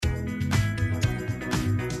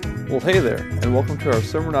Well, hey there, and welcome to our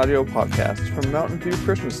sermon audio podcast from Mountain View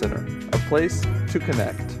Christian Center, a place to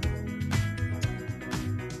connect.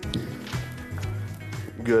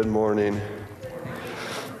 Good morning.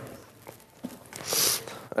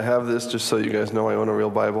 I have this just so you guys know I own a real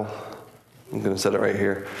Bible. I'm going to set it right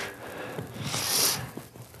here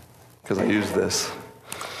because I use this.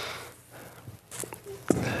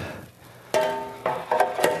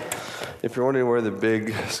 If you're wondering where the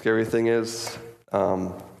big scary thing is,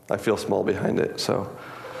 I feel small behind it, so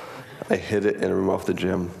I hid it in a room off the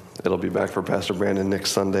gym. It'll be back for Pastor Brandon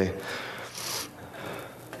next Sunday,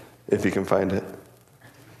 if he can find it.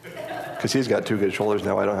 Because he's got two good shoulders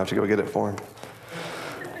now, I don't have to go get it for him.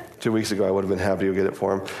 2 weeks ago, I would have been happy to get it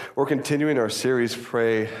for him. We're continuing our series,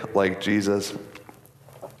 Pray Like Jesus.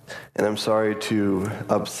 And I'm sorry to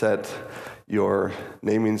upset your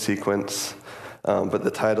naming sequence, but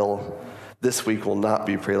the title this week will not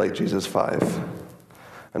be Pray Like Jesus 5.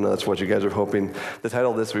 I know that's what you guys are hoping. The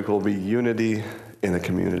title this week will be Unity in the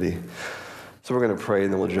Community. So we're going to pray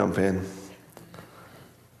and then we'll jump in.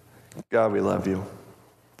 God, we love you.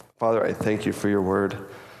 Father, I thank you for your word.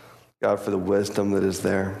 God, for the wisdom that is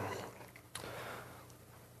there.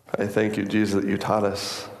 I thank you, Jesus, that you taught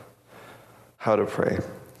us how to pray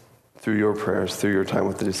through your prayers, through your time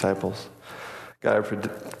with the disciples. God, I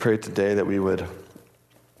pray today that we would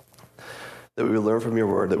learn from your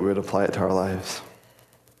word, that we would apply it to our lives.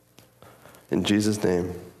 In Jesus'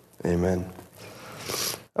 name, amen.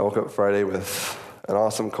 I woke up Friday with an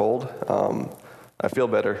awesome cold. I feel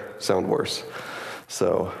better, sound worse.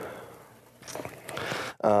 So,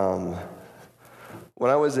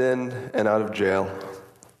 when I was in and out of jail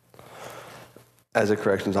as a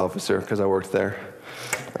corrections officer, because I worked there,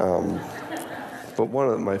 but one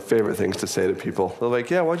of my favorite things to say to people, they're like,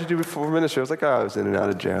 yeah, what'd you do before ministry? I was like, I was in and out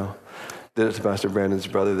of jail. Did it to Pastor Brandon's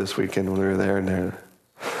brother this weekend when we were there and there.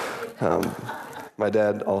 My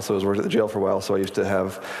dad also has worked at the jail for a while, so I used to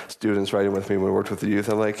have students riding with me when we worked with the youth.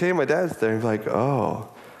 I'm like, hey, my dad's there. He's like, oh.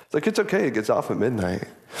 It's like, it's okay. It gets off at midnight.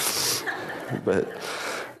 But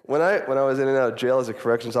when I was in and out of jail as a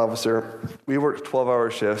corrections officer, we worked 12-hour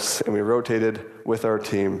shifts, and we rotated with our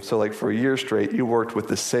team. So like for a year straight, you worked with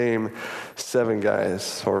the same 7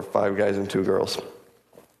 guys, or 5 guys and 2 girls.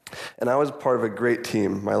 And I was part of a great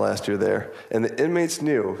team my last year there. And the inmates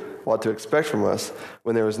knew what to expect from us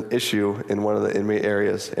when there was an issue in one of the inmate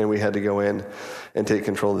areas, and we had to go in and take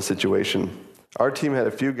control of the situation. Our team had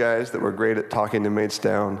a few guys that were great at talking inmates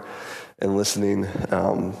down and listening,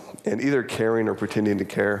 and either caring or pretending to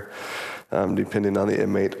care, depending on the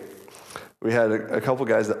inmate. We had a couple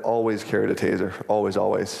guys that always carried a taser,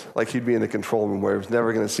 always. Like he'd be in the control room where he was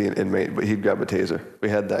never going to see an inmate, but he'd grab a taser. We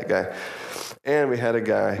had that guy. And we had a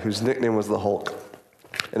guy whose nickname was the Hulk.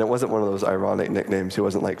 And it wasn't one of those ironic nicknames. He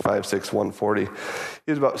wasn't like 5'6", 140.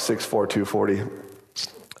 He was about 6'4", 240.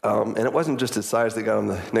 And it wasn't just his size that got him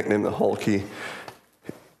the nickname the Hulk.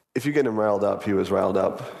 If you get him riled up, he was riled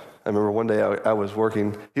up. I remember one day he was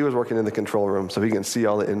working in the control room, so he can see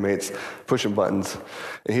all the inmates pushing buttons.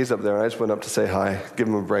 And he's up there, and I just went up to say hi, give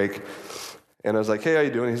him a break. And I was like, hey, how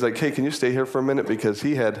you doing? He's like, hey, can you stay here for a minute? Because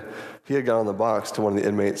he had gone on the box to one of the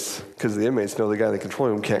inmates, because the inmates know the guy in the control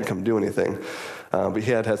room can't come do anything. But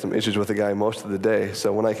he had some issues with the guy most of the day.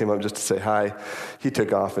 So when I came up just to say hi, he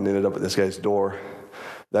took off and ended up at this guy's door.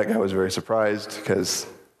 That guy was very surprised because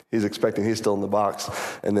he's expecting he's still in the box.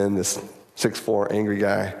 And then this 6'4" angry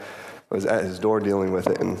guy was at his door dealing with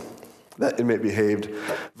it. And that inmate behaved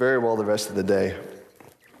very well the rest of the day.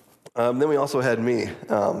 Then we also had me,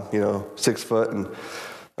 6 foot and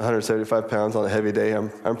 175 pounds on a heavy day.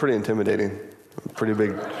 I'm pretty intimidating. I'm pretty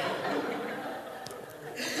big.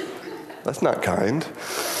 That's not kind.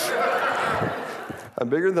 I'm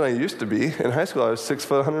bigger than I used to be. In high school, I was 6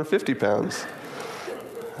 foot, 150 pounds.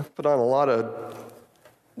 I put on a lot of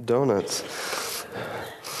donuts.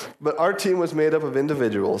 But our team was made up of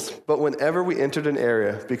individuals. But whenever we entered an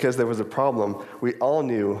area, because there was a problem, we all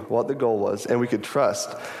knew what the goal was, and we could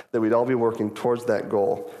trust that we'd all be working towards that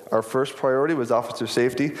goal. Our first priority was officer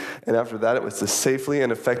safety, and after that, it was to safely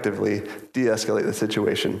and effectively de-escalate the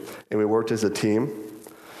situation. And we worked as a team.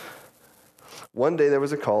 One day there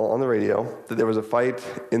was a call on the radio that there was a fight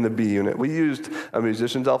in the B unit. We used a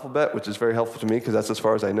musician's alphabet, which is very helpful to me because that's as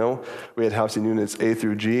far as I know. We had housing units A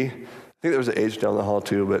through G. I think there was an H down the hall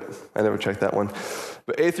too, but I never checked that one.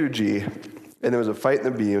 But A through G, and there was a fight in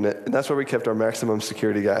the B unit, and that's where we kept our maximum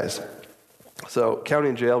security guys. So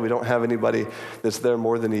county jail, we don't have anybody that's there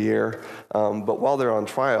more than a year, but while they're on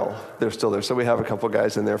trial, they're still there. So we have a couple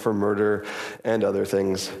guys in there for murder and other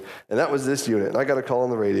things. And that was this unit. And I got a call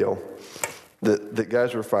on the radio that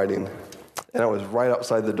guys were fighting. and I was right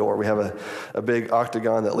outside the door. We have a big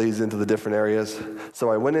octagon that leads into the different areas.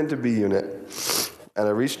 So I went into B unit, and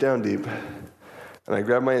I reached down deep, and I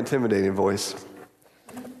grabbed my intimidating voice,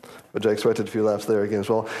 which I expected a few laughs there again as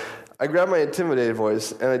well. I grabbed my intimidating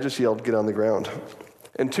voice, and I just yelled, "Get on the ground."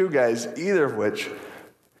 And two guys, either of which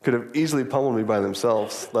could have easily pummeled me by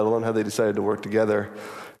themselves, let alone how they decided to work together,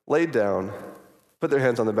 laid down, put their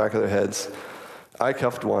hands on the back of their heads. I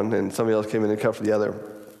cuffed one, and somebody else came in and cuffed the other.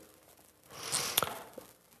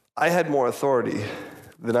 I had more authority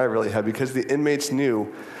than I really had because the inmates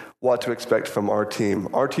knew what to expect from our team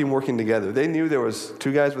working together. They knew there was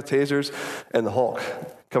two guys with tasers and the Hulk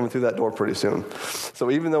coming through that door pretty soon.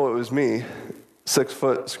 So even though it was me, 6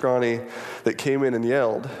 foot, scrawny, that came in and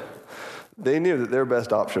yelled, they knew that their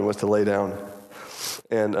best option was to lay down.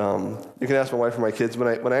 And you can ask my wife or my kids, when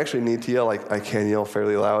I actually need to yell, I can yell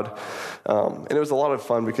fairly loud. And it was a lot of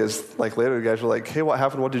fun because later the guys were like, "Hey, what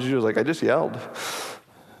happened? What did you do?" I was like, "I just yelled."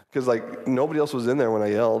 Because nobody else was in there when I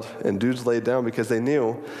yelled, and dudes laid down because they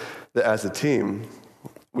knew that as a team,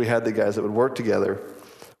 we had the guys that would work together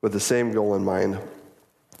with the same goal in mind.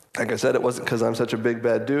 Like I said, it wasn't because I'm such a big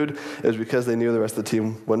bad dude. It was because they knew the rest of the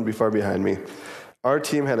team wouldn't be far behind me. Our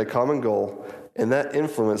team had a common goal, and that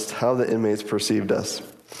influenced how the inmates perceived us.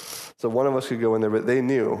 So one of us could go in there, but they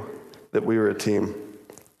knew that we were a team.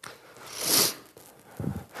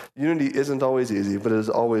 Unity isn't always easy, but it is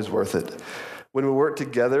always worth it. When we work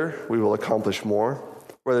together, we will accomplish more.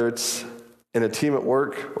 Whether it's in a team at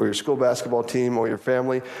work, or your school basketball team, or your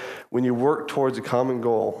family, when you work towards a common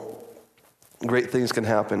goal, great things can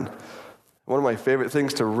happen. One of my favorite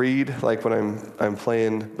things to read, like when I'm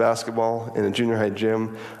playing basketball in a junior high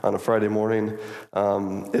gym on a Friday morning,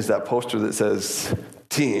 is that poster that says,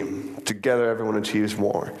 "Team, together everyone achieves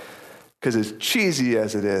more." Because as cheesy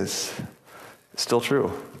as it is, it's still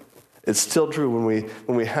true. It's still true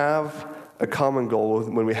when we have a common goal,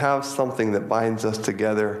 when we have something that binds us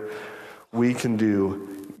together, we can do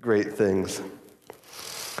great things.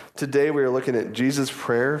 Today we are looking at Jesus'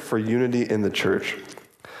 prayer for unity in the church.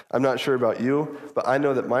 I'm not sure about you, but I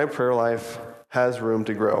know that my prayer life has room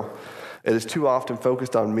to grow. It is too often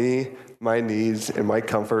focused on me, my needs, and my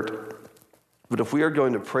comfort. But if we are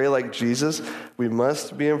going to pray like Jesus, we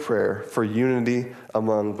must be in prayer for unity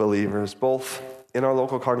among believers, both in our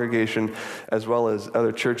local congregation as well as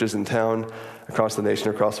other churches in town, across the nation,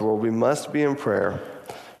 across the world. We must be in prayer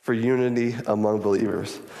for unity among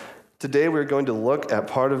believers. Today we're going to look at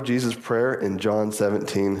part of Jesus' prayer in John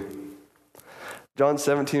 17. John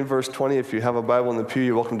 17, verse 20, if you have a Bible in the pew,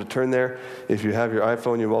 you're welcome to turn there. If you have your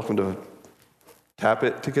iPhone, you're welcome to tap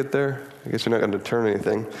it to get there. I guess you're not going to turn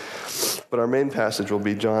anything. But our main passage will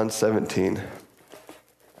be John 17.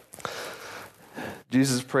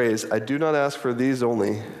 Jesus prays, "I do not ask for these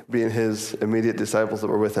only," being his immediate disciples that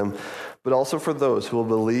were with him, "but also for those who will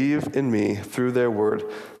believe in me through their word,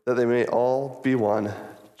 that they may all be one,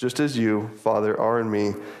 just as you, Father, are in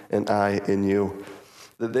me and I in you,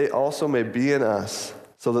 that they also may be in us,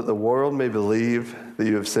 so that the world may believe that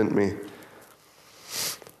you have sent me.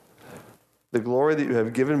 The glory that you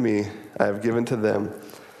have given me, I have given to them,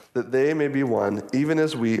 that they may be one, even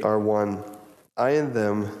as we are one, I in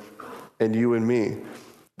them and you in me,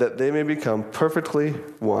 that they may become perfectly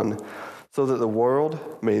one, so that the world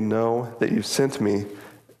may know that you sent me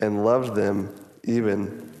and loved them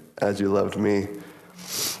even as you loved me."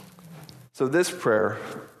 So this prayer,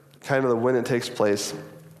 kind of when it takes place,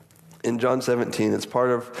 in John 17, it's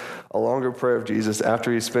part of a longer prayer of Jesus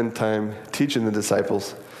after he spent time teaching the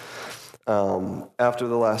disciples after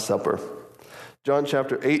the Last Supper. John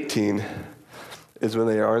chapter 18 is when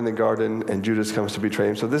they are in the garden and Judas comes to betray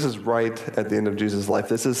him. So this is right at the end of Jesus' life.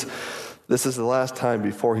 This is the last time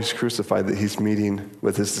before he's crucified that he's meeting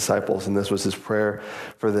with his disciples, and this was his prayer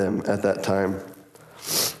for them at that time.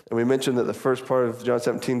 And we mentioned that the first part of John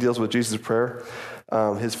 17 deals with Jesus' prayer.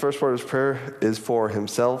 His first part of his prayer is for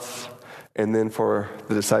himself and then for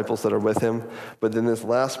the disciples that are with him. But then this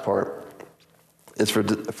last part is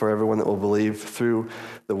for everyone that will believe through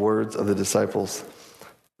the words of the disciples.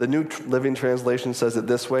 The New Living Translation says it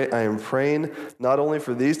this way: "I am praying not only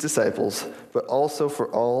for these disciples, but also for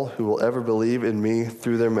all who will ever believe in me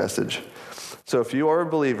through their message." So if you are a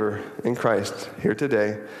believer in Christ here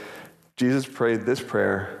today, Jesus prayed this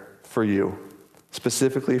prayer for you,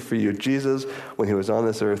 specifically for you. Jesus, when he was on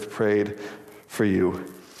this earth, prayed for you.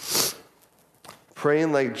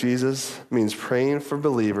 Praying like Jesus means praying for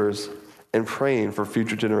believers and praying for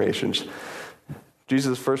future generations.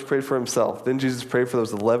 Jesus first prayed for himself. Then Jesus prayed for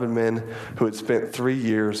those 11 men who had spent 3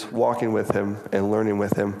 years walking with him and learning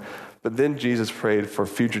with him. But then Jesus prayed for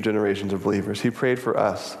future generations of believers. He prayed for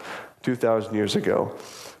us 2,000 years ago.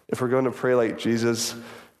 If we're going to pray like Jesus,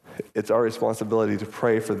 it's our responsibility to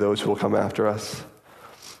pray for those who will come after us,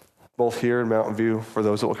 both here in Mountain View, for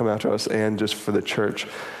those that will come after us, and just for the church,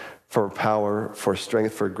 for power, for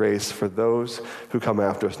strength, for grace, for those who come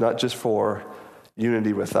after us, not just for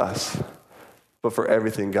unity with us, but for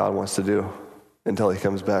everything God wants to do until he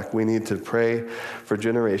comes back. We need to pray for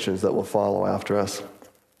generations that will follow after us.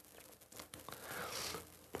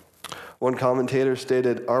 One commentator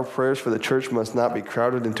stated, "Our prayers for the church must not be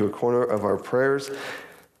crowded into a corner of our prayers.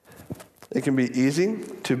 It can be easy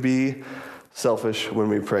to be selfish when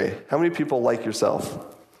we pray." How many people like yourself?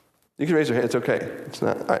 You can raise your hand. It's okay. It's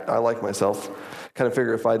not. I like myself. Kind of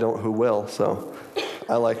figure if I don't, who will? So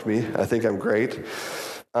I like me. I think I'm great.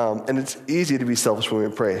 And it's easy to be selfish when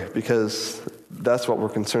we pray because that's what we're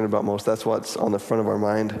concerned about most. That's what's on the front of our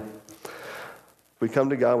mind. We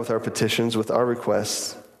come to God with our petitions, with our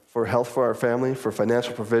requests for health for our family, for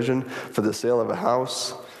financial provision, for the sale of a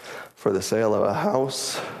house, for the sale of a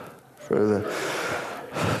house, for the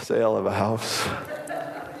sale of a house.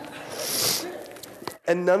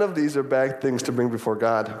 And none of these are bad things to bring before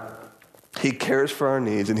God. He cares for our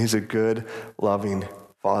needs, and he's a good, loving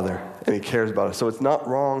Father, and he cares about us. So it's not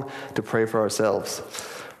wrong to pray for ourselves.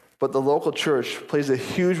 But the local church plays a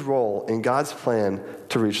huge role in God's plan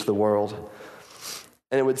to reach the world.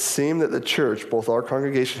 And it would seem that the church, both our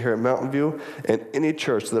congregation here at Mountain View and any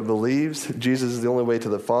church that believes Jesus is the only way to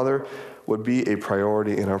the Father, would be a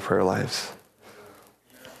priority in our prayer lives.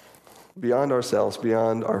 Beyond ourselves,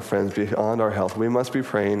 beyond our friends, beyond our health, we must be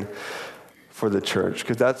praying for the church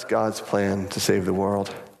because that's God's plan to save the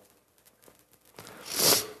world.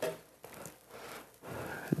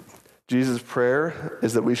 Jesus' prayer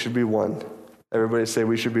is that we should be one. Everybody say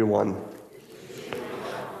we should be one.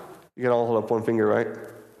 You can all hold up one finger, right?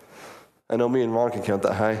 I know me and Ron can count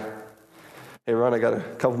that high. Hey, Ron, I got a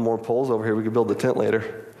couple more poles over here. We could build the tent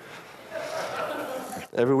later.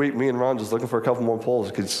 Every week, me and Ron just looking for a couple more poles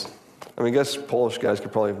because, I guess Polish guys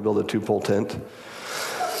could probably build a 2-pole tent.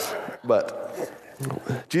 But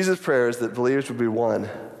Jesus' prayer is that believers would be one,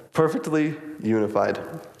 perfectly unified.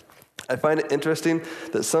 I find it interesting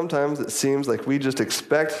that sometimes it seems like we just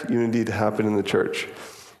expect unity to happen in the church.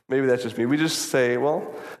 Maybe that's just me. We just say,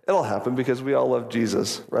 well, it'll happen because we all love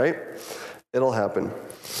Jesus, right? It'll happen.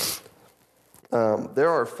 There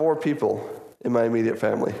are 4 people in my immediate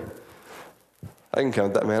family. I can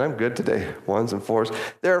count that, man. I'm good today. 1s and 4s.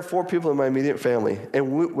 There are 4 people in my immediate family.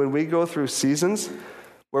 And when we go through seasons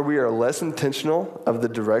where we are less intentional of the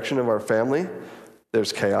direction of our family,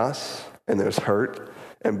 there's chaos and there's hurt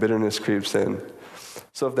and bitterness creeps in.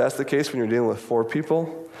 So if that's the case when you're dealing with 4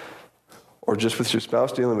 people, or just with your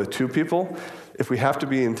spouse dealing with 2 people, if we have to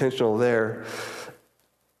be intentional there,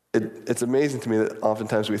 it's amazing to me that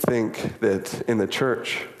oftentimes we think that in the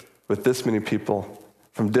church, with this many people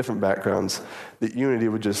from different backgrounds, that unity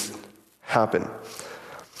would just happen.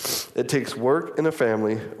 It takes work in a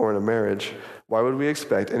family or in a marriage. Why would we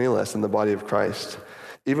expect any less in the body of Christ?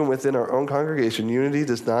 Even within our own congregation, unity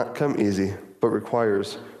does not come easy, but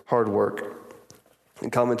requires hard work. A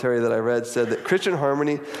commentary that I read said that Christian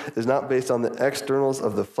harmony is not based on the externals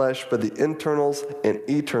of the flesh, but the internals and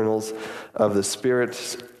eternals of the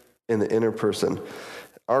spirit in the inner person.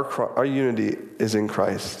 Our unity is in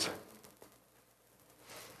Christ.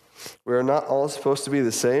 We are not all supposed to be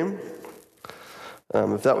the same.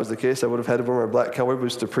 If that was the case, I would have had to wear my black cowboy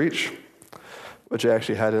boots to preach, which I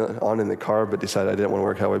actually had on in the car, but decided I didn't want to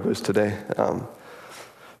wear cowboy boots today.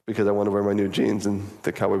 Because I wanted to wear my new jeans, and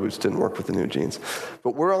the cowboy boots didn't work with the new jeans.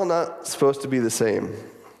 But we're all not supposed to be the same.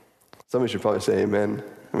 Somebody should probably say amen.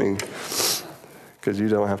 Because you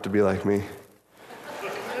don't have to be like me.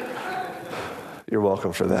 You're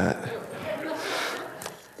welcome for that.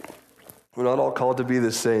 We're not all called to be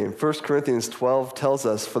the same. 1 Corinthians 12 tells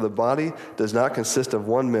us, "For the body does not consist of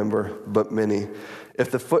one member, but many.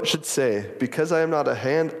 If the foot should say, 'Because I am not a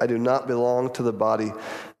hand, I do not belong to the body,'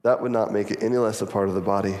 that would not make it any less a part of the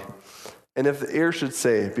body. And if the ear should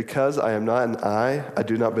say, 'Because I am not an eye, I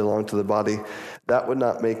do not belong to the body,' that would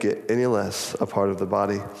not make it any less a part of the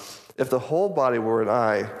body. If the whole body were an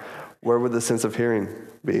eye, where would the sense of hearing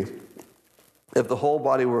be? If the whole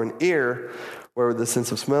body were an ear, where would the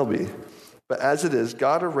sense of smell be? But as it is,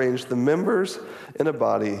 God arranged the members in a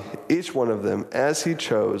body, each one of them, as he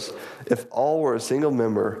chose. If all were a single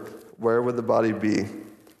member, where would the body be?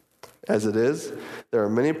 As it is, there are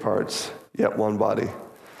many parts, yet one body."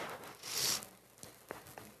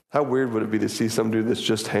 How weird would it be to see some dude that's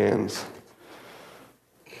just hands?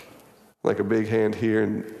 Like a big hand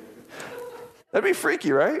here. That'd be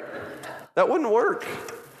freaky, right? That wouldn't work.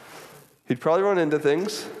 He'd probably run into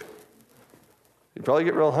things. You'd probably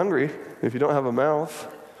get real hungry if you don't have a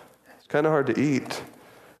mouth. kind of hard to eat.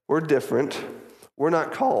 We're different. We're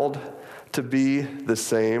not called to be the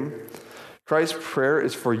same. Christ's prayer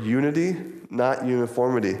is for unity, not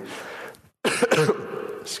uniformity.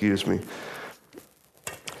 Excuse me.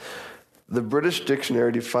 The British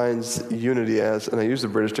Dictionary defines unity as, and I use the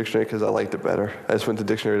British Dictionary because I liked it better. I just went to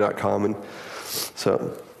dictionary.com, and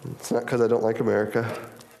so it's not because I don't like America.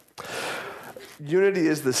 Unity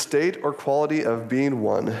is the state or quality of being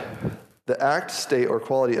one. The act, state, or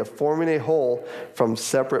quality of forming a whole from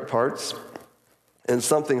separate parts, and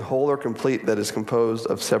something whole or complete that is composed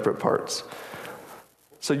of separate parts.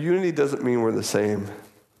 So unity doesn't mean we're the same.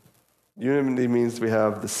 Unity means we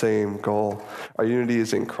have the same goal. Our unity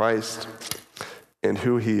is in Christ and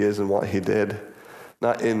who he is and what he did,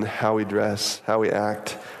 not in how we dress, how we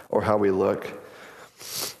act, or how we look.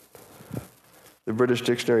 The British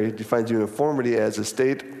Dictionary defines uniformity as a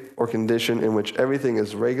state or condition in which everything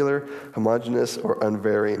is regular, homogeneous, or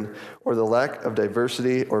unvarying, or the lack of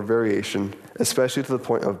diversity or variation, especially to the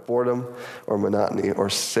point of boredom or monotony or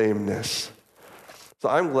sameness. So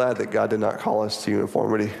I'm glad that God did not call us to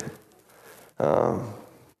uniformity,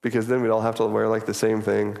 because then we'd all have to wear like the same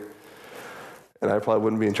thing, and I probably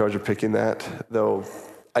wouldn't be in charge of picking that, though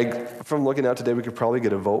from looking out today, we could probably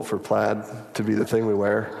get a vote for plaid to be the thing we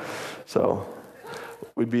wear, so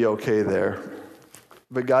we'd be okay there.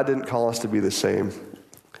 But God didn't call us to be the same.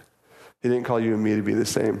 He didn't call you and me to be the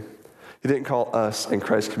same. He didn't call us in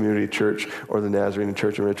Christ Community Church or the Nazarene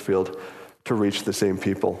Church in Richfield to reach the same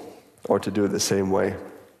people or to do it the same way.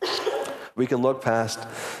 We can look past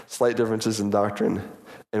slight differences in doctrine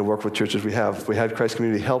and work with churches we have. We had Christ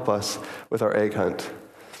Community help us with our egg hunt.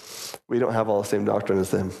 We don't have all the same doctrine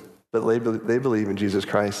as them, but they believe in Jesus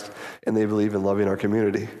Christ, and they believe in loving our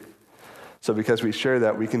community. So because we share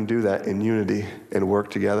that, we can do that in unity and work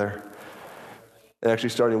together. And actually,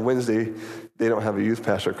 starting Wednesday, they don't have a youth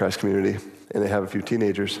pastor at Christ Community, and they have a few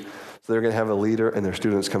teenagers. So they're going to have a leader and their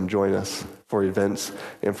students come join us for events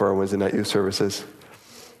and for our Wednesday night youth services.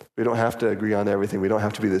 We don't have to agree on everything. We don't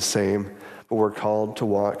have to be the same, but we're called to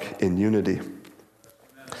walk in unity.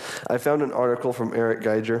 I found an article from Eric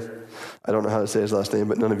Geiger. I don't know how to say his last name,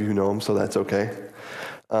 but none of you know him, so that's okay.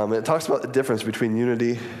 And it talks about the difference between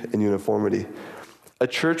unity and uniformity. A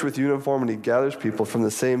church with uniformity gathers people from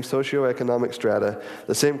the same socioeconomic strata,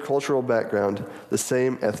 the same cultural background, the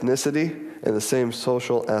same ethnicity, and the same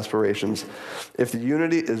social aspirations. If the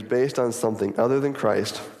unity is based on something other than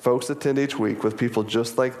Christ, folks attend each week with people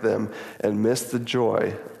just like them and miss the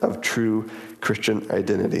joy of true Christian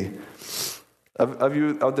identity. Of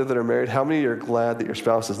you out there that are married, how many are glad that your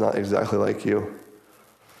spouse is not exactly like you?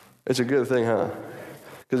 It's a good thing, huh?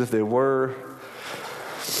 Because if they were,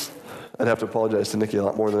 I'd have to apologize to Nikki a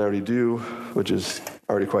lot more than I already do, which is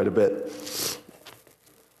already quite a bit.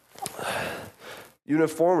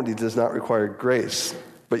 Uniformity does not require grace,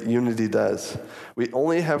 but unity does. We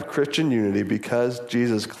only have Christian unity because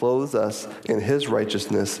Jesus clothes us in his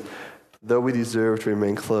righteousness, though we deserve to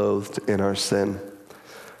remain clothed in our sin.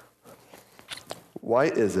 Why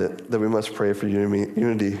is it that we must pray for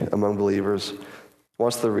unity among believers?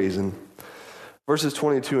 What's the reason? Verses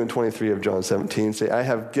 22 and 23 of John 17 say, I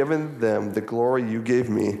have given them the glory you gave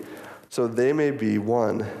me, so they may be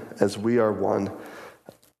one as we are one.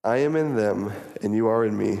 I am in them, and you are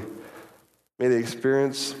in me. May they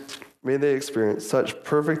experience such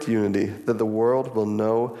perfect unity that the world will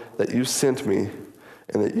know that you sent me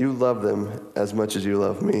and that you love them as much as you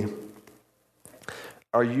love me.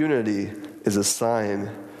 Our unity is a sign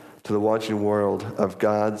to the watching world of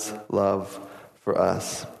God's love for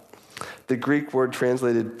us. The Greek word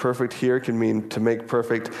translated perfect here can mean to make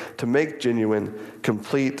perfect, to make genuine,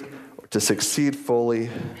 complete, to succeed fully,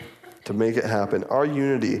 to make it happen. Our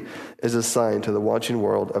unity is a sign to the watching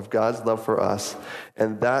world of God's love for us,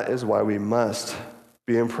 and that is why we must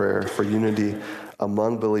be in prayer for unity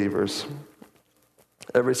among believers.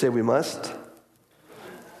 Everybody say we must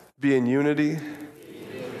be in unity.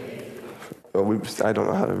 I don't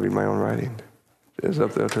know how to read my own writing. It's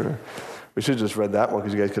up there. We should have just read that one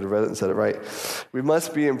because you guys could have read it and said it right. We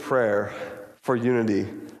must be in prayer for unity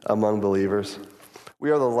among believers.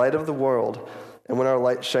 We are the light of the world, and when our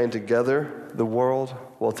lights shine together, the world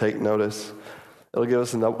will take notice. It'll give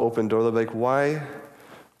us an open door. They'll be like,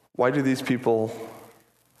 why do these people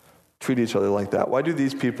treat each other like that? Why do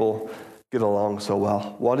these people get along so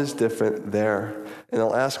well? What is different there? And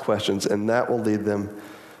they'll ask questions, and that will lead them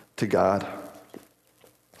to God.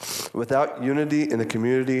 Without unity in the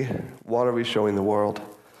community, what are we showing the world?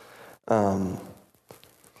 In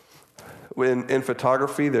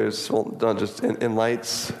photography, not just in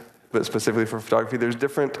lights, but specifically for photography, there's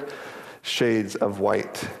different shades of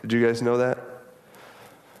white. Did you guys know that?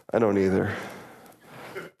 I don't either.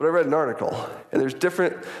 But I read an article, and there's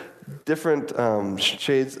different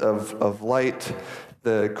shades of light.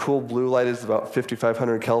 The cool blue light is about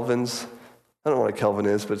 5,500 kelvins. I don't know what a Kelvin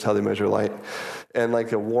is, but it's how they measure light. And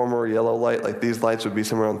like a warmer yellow light, like these lights would be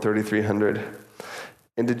somewhere around 3,300.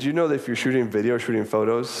 And did you know that if you're shooting video, shooting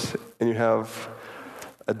photos, and you have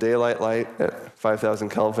a daylight light at 5,000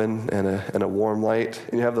 Kelvin and a warm light,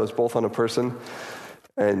 and you have those both on a person,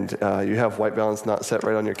 and you have white balance not set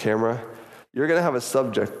right on your camera, you're going to have a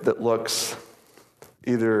subject that looks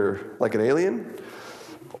either like an alien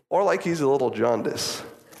or like he's a little jaundiced.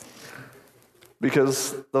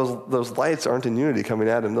 Because those lights aren't in unity coming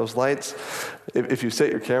at him. Those lights, if you set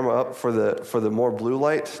your camera up for the more blue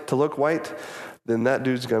light to look white, then that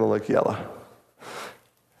dude's going to look yellow.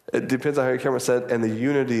 It depends on how your camera's set and the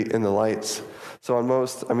unity in the lights. So on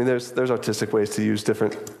most, there's artistic ways to use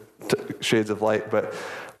different shades of light, but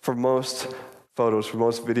for most photos, for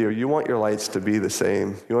most video, you want your lights to be the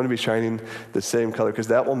same. You want to be shining the same color, because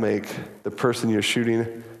that will make the person you're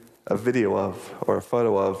shooting a video of or a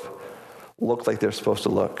photo of look like they're supposed to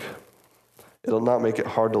look. It'll not make it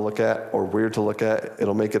hard to look at or weird to look at.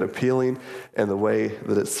 It'll make it appealing in the way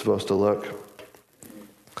that it's supposed to look.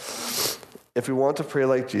 If we want to pray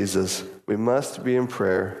like Jesus, we must be in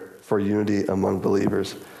prayer for unity among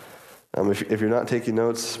believers. If you're not taking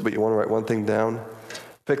notes, but you want to write one thing down,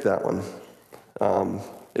 pick that one.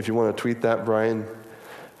 If you want to tweet that, Brian,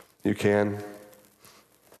 you can.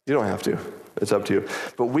 You don't have to. It's up to you.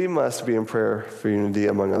 But we must be in prayer for unity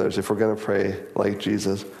among others if we're going to pray like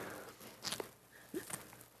Jesus.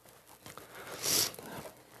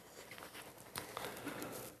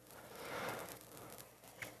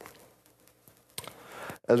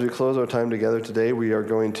 As we close our time together today, we are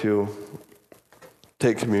going to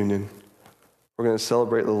take communion. We're going to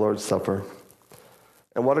celebrate the Lord's Supper.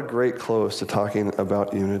 And what a great close to talking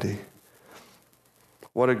about unity.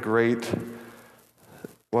 What a great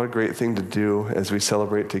thing to do as we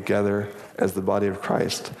celebrate together as the body of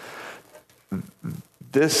Christ.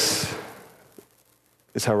 This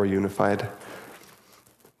is how we're unified.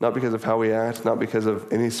 Not because of how we act, not because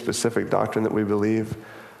of any specific doctrine that we believe,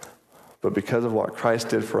 but because of what Christ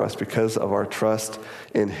did for us, because of our trust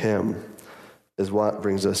in Him, is what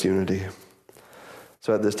brings us unity.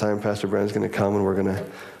 So at this time, Pastor Brandon's going to come and we're going to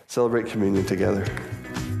celebrate communion together.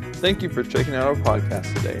 Thank you for checking out our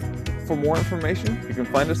podcast today. For more information, you can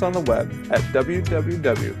find us on the web at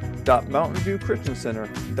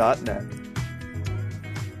www.mountainviewchristiancenter.net.